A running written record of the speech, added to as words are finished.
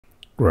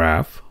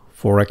graph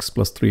 4x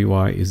plus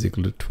 3y is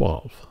equal to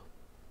 12.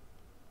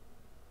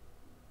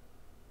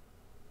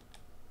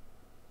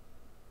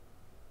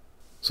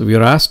 So we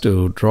are asked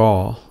to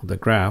draw the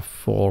graph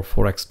for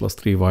 4x plus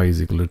 3y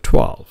is equal to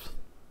 12.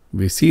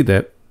 We see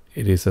that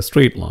it is a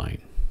straight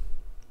line.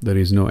 There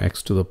is no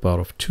x to the power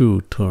of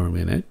 2 term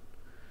in it.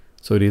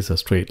 So it is a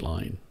straight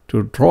line.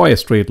 To draw a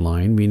straight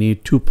line, we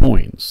need 2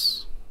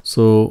 points.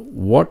 So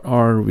what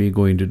are we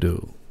going to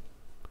do?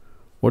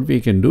 What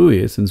we can do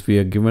is, since we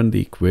are given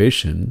the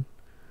equation,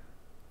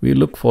 we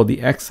look for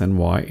the x and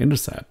y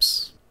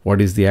intercepts.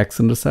 What is the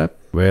x-intercept?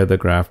 Where the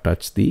graph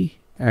touches the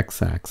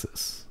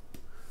x-axis.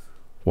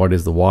 What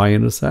is the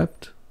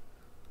y-intercept?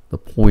 The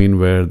point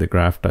where the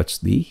graph touches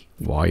the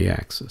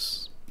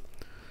y-axis.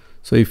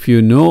 So if you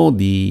know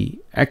the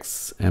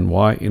x and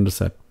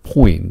y-intercept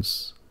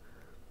points,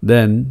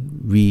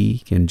 then we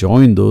can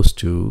join those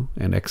two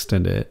and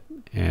extend it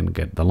and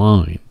get the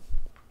line.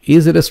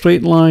 Is it a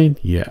straight line?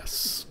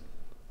 Yes.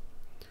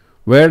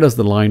 Where does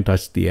the line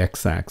touch the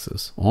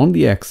x-axis? On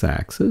the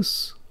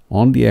x-axis.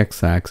 On the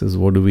x-axis,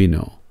 what do we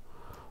know?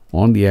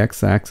 On the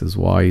x-axis,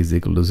 y is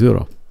equal to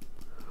 0.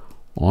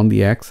 On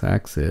the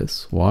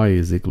x-axis, y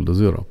is equal to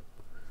 0.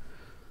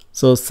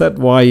 So set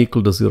y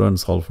equal to 0 and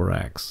solve for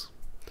x.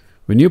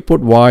 When you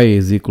put y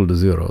is equal to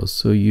 0,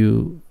 so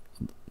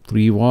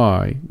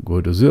 3y go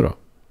to 0.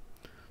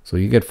 So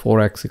you get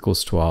 4x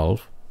equals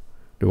 12.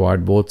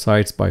 Divide both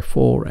sides by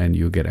 4 and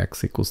you get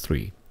x equals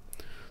 3.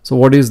 So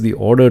what is the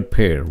ordered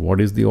pair? What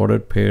is the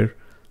ordered pair?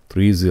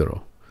 3,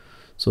 0.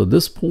 So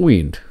this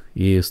point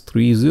is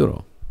 3,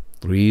 0.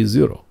 3,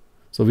 0.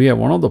 So we have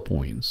one of the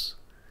points.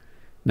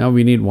 Now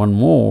we need one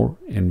more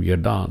and we are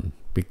done,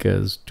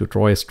 because to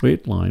draw a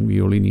straight line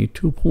we only need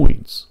 2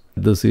 points.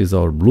 This is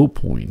our blue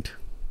point.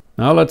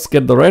 Now let's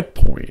get the red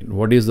point.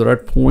 What is the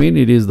red point?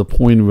 It is the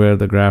point where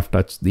the graph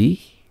touches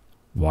the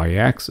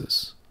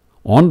y-axis.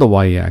 On the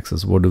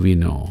y-axis, what do we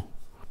know?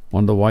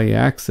 On the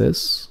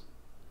y-axis,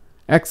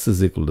 x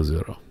is equal to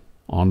 0.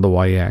 On the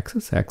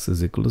y-axis, x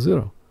is equal to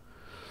 0.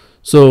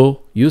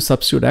 So you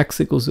substitute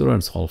x equals 0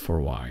 and solve for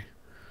y.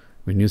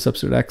 When you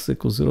substitute x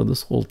equals 0,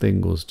 this whole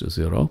thing goes to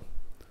 0.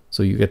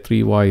 So you get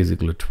 3y is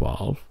equal to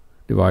 12.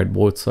 Divide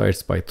both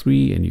sides by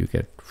 3 and you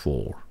get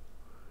 4.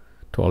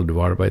 12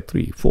 divided by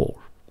 3, 4.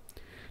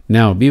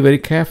 Now be very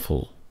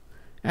careful.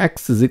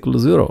 X is equal to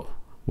 0.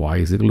 Y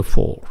is equal to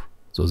 4.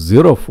 So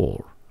 0,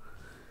 4.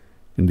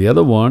 In the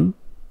other one,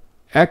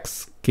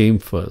 x came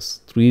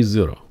first, 3,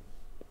 0.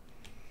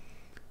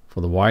 For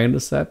the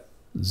y-intercept,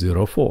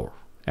 0, 4.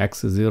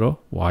 X is 0,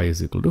 y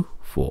is equal to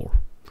 4.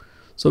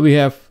 So we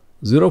have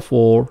 0,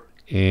 4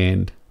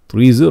 and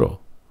 3, 0.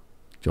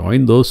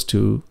 Join those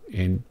two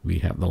and we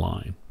have the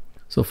line.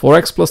 So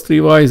 4x plus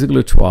 3y is equal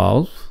to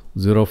 12.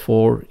 0,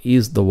 4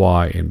 is the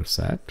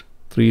y-intercept.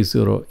 3,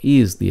 0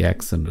 is the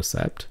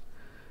x-intercept.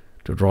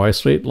 To draw a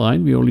straight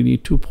line, we only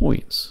need 2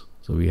 points.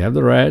 So we have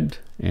the red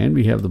and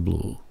we have the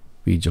blue.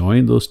 We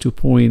join those 2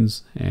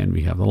 points and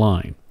we have the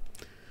line.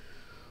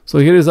 So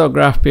here is our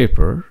graph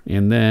paper,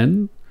 and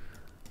then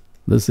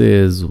this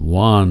is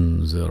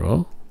 1,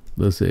 0.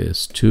 This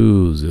is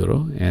 2,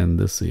 0, and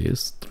this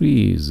is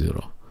 3,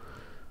 0.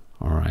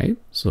 All right,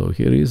 so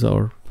here is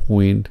our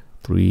point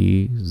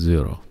 3,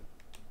 0.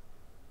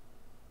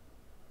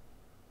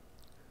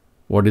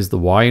 What is the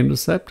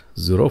y-intercept?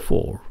 0,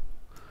 4.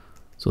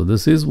 So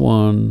this is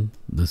 1,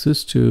 this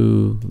is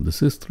 2,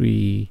 this is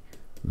 3,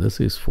 this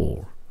is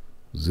 4.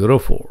 0,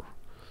 4.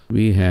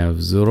 We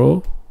have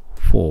 0,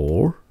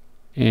 4,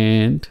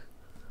 and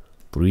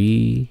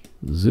 3,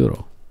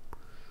 0.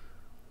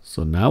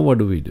 So now what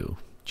do?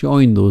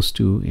 Join those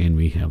two and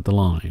we have the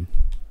line.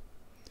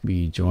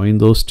 We join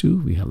those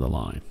two, we have the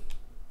line.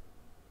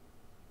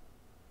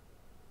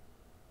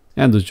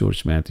 And this is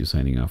George Mathew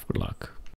signing off. Good luck.